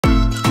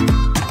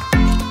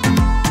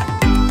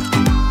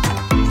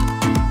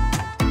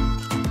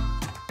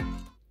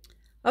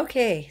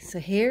Okay, so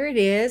here it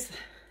is.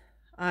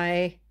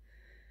 I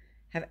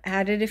have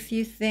added a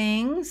few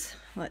things.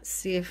 Let's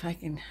see if I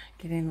can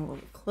get in a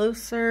little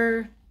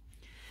closer.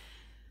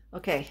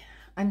 Okay,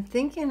 I'm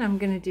thinking I'm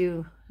going to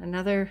do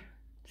another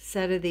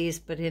set of these,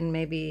 but in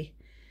maybe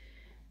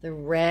the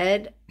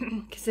red,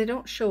 because they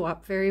don't show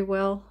up very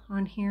well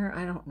on here.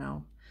 I don't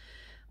know.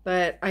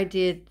 But I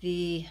did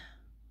the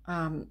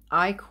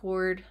I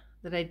cord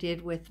that I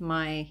did with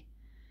my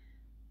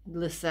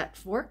lisette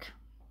fork.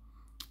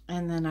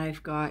 And then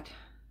I've got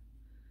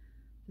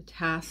the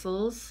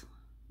tassels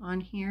on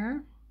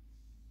here.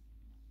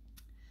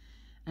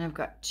 And I've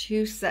got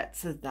 2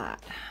 sets of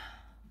that.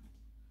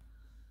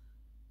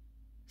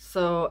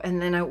 So,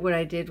 and then what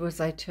I did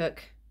was I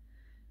took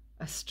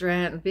a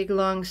big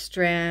long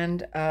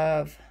strand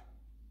of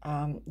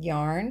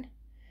yarn,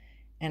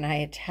 and I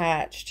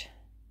attached,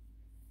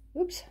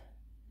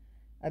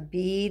 a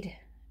bead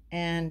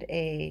and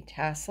a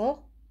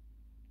tassel.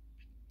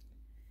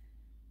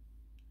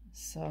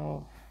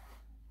 So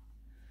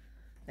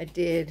I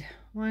did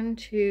 1,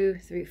 2,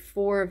 3,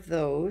 4 of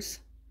those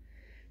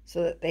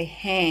so that they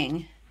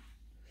hang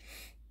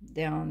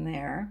down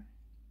there.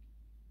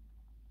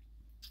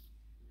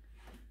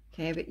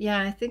 Okay, but yeah,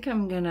 I think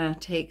I'm gonna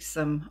take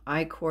some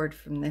I cord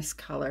from this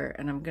color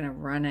and I'm gonna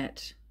run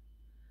it,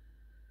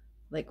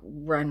 like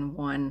run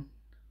one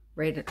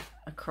right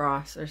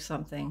across or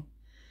something,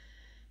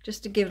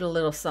 just to give it a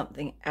little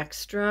something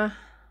extra.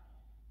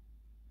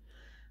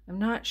 I'm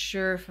not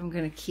sure if I'm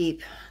gonna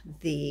keep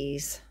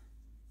these.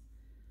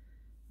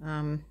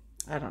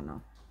 I don't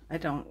know. I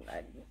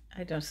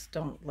just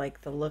don't like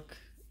the look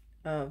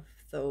of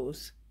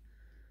those.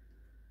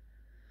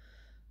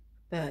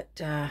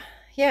 But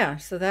yeah,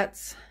 so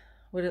that's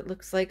what it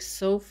looks like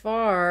so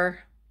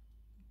far.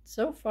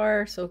 So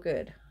far, so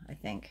good, I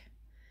think.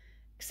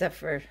 Except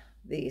for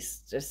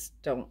these just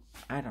don't,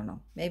 I don't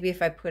know. Maybe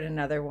if I put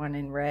another one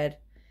in red,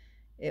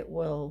 it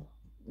will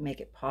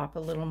make it pop a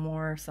little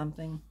more or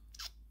something.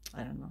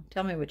 I don't know.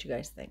 Tell me what you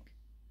guys think.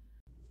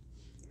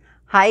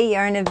 Hi,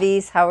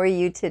 Yarnavies. How are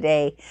you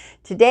today?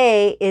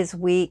 Today is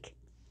week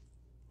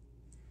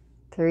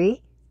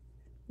 3.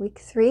 Week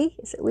 3?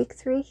 Is it week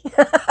 3?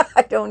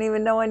 I don't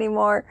even know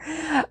anymore.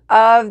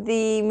 Of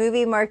the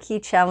movie marquee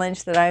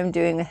challenge that I'm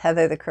doing with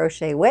Heather the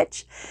Crochet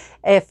Witch.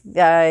 If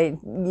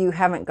you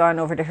haven't gone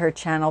over to her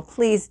channel,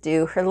 please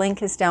do. Her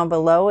link is down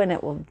below and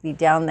it will be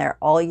down there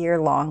all year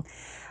long.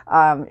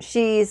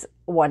 She's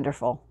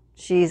wonderful.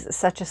 She's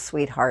such a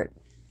sweetheart.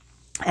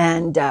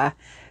 And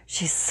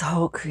she's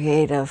so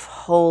creative.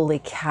 Holy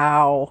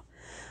cow.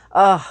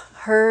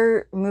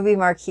 Her movie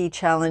marquee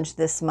challenge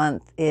this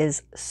month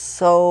is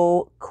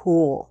so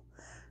cool.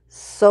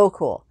 So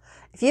cool.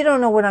 If you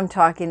don't know what I'm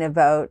talking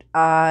about,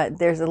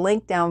 there's a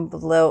link down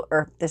below,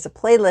 or there's a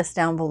playlist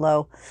down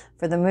below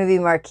for the movie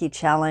marquee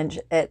challenge.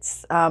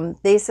 It's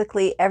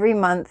basically every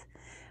month,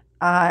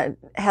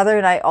 Heather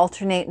and I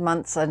alternate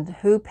months on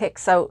who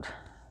picks out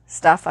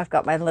stuff. I've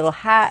got my little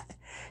hat.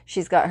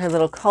 She's got her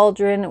little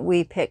cauldron.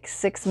 We pick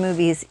 6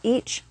 movies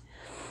each.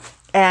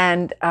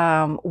 And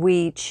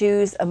we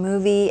choose a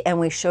movie and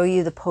we show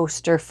you the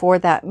poster for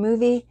that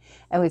movie.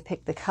 And we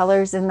pick the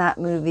colors in that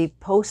movie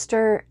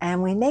poster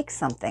and we make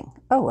something.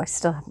 Oh, I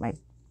still have my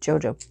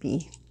JoJo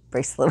bee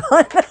bracelet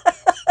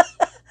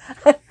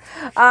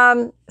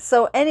on.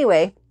 So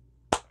anyway,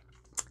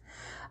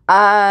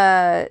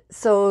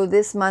 so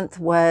this month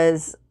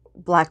was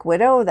Black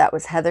Widow. That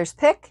was Heather's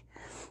pick.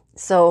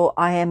 So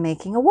I am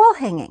making a wall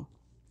hanging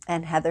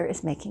and Heather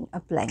is making a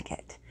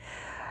blanket.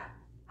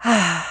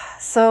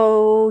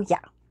 So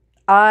yeah,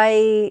 I'm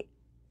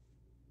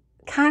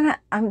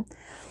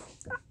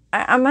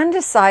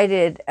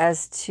undecided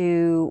as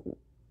to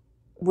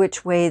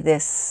which way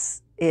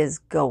this is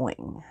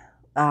going.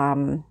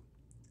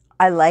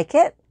 I like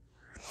it.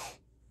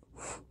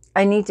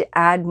 I need to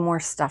add more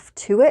stuff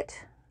to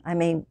it. I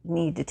may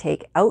need to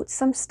take out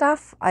some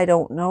stuff. I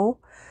don't know.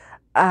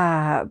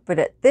 But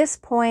at this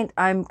point,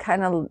 I'm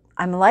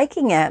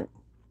liking it.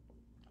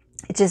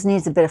 It just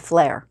needs a bit of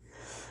flair.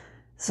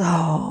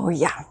 So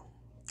yeah,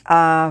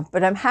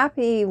 but I'm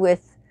happy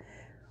with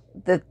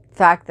the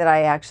fact that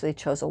I actually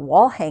chose a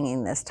wall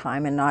hanging this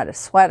time and not a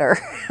sweater.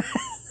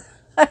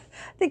 I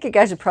think you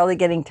guys are probably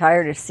getting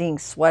tired of seeing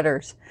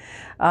sweaters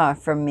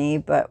from me,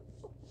 but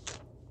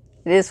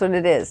it is what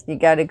it is. You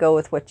got to go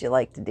with what you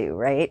like to do,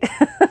 right?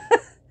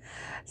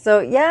 So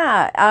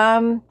yeah,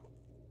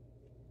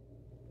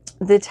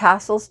 the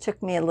tassels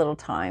took me a little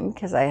time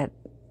because I had,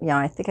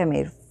 I think I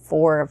made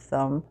 4 of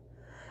them.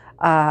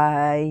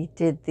 I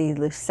did the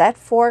lisette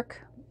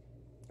fork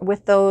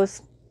with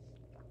those.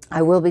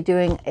 I will be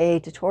doing a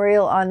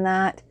tutorial on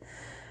that.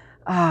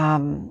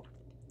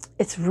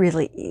 It's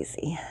really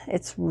easy.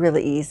 It's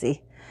really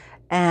easy.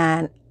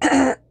 And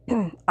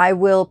I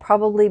will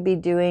probably be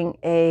doing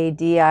a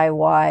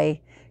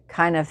DIY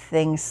kind of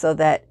thing so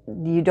that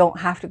you don't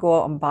have to go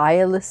out and buy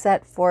a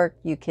lisette fork.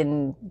 You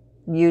can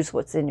use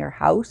what's in your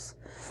house.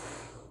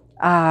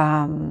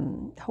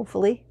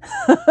 Hopefully.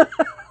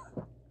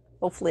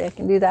 Hopefully I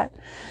can do that.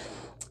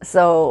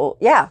 So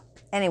yeah,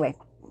 anyway.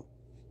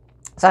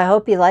 So I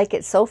hope you like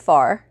it so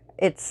far.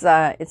 It's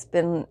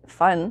been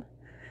fun.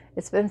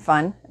 It's been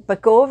fun.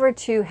 But go over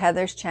to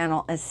Heather's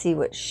channel and see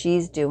what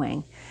she's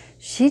doing.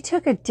 She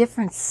took a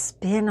different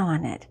spin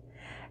on it.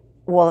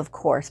 Well, of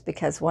course,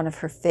 because one of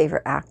her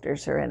favorite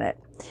actors are in it.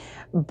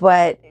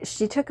 But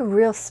she took a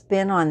real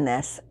spin on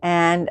this.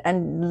 And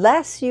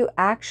unless you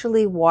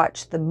actually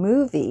watch the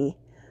movie,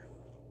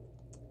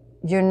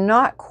 you're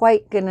not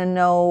quite going to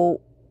know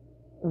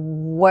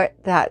what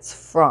that's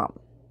from,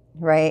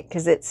 right?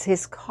 Because it's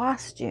his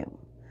costume,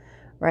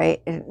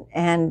 right?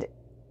 And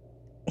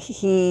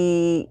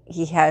he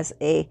has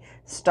a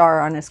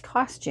star on his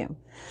costume.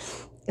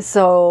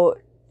 So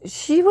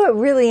she went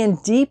really in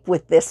deep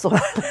with this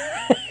one.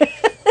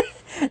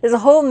 There's a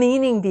whole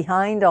meaning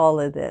behind all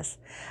of this.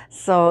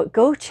 So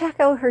go check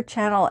out her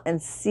channel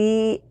and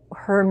see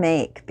her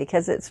make,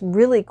 because it's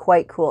really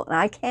quite cool. And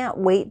I can't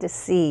wait to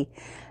see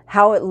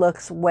how it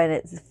looks when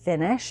it's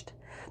finished.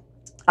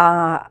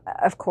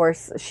 Of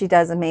course, she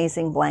does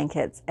amazing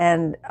blankets,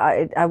 and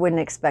I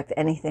wouldn't expect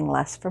anything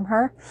less from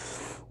her.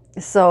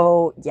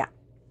 So yeah.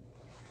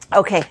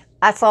 Okay,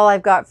 that's all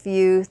I've got for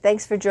you.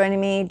 Thanks for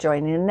joining me.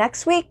 Join in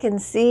next week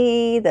and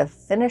see the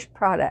finished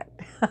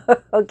product.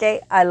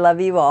 Okay, I love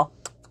you all.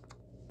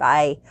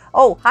 Bye.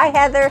 Oh, hi,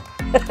 Heather.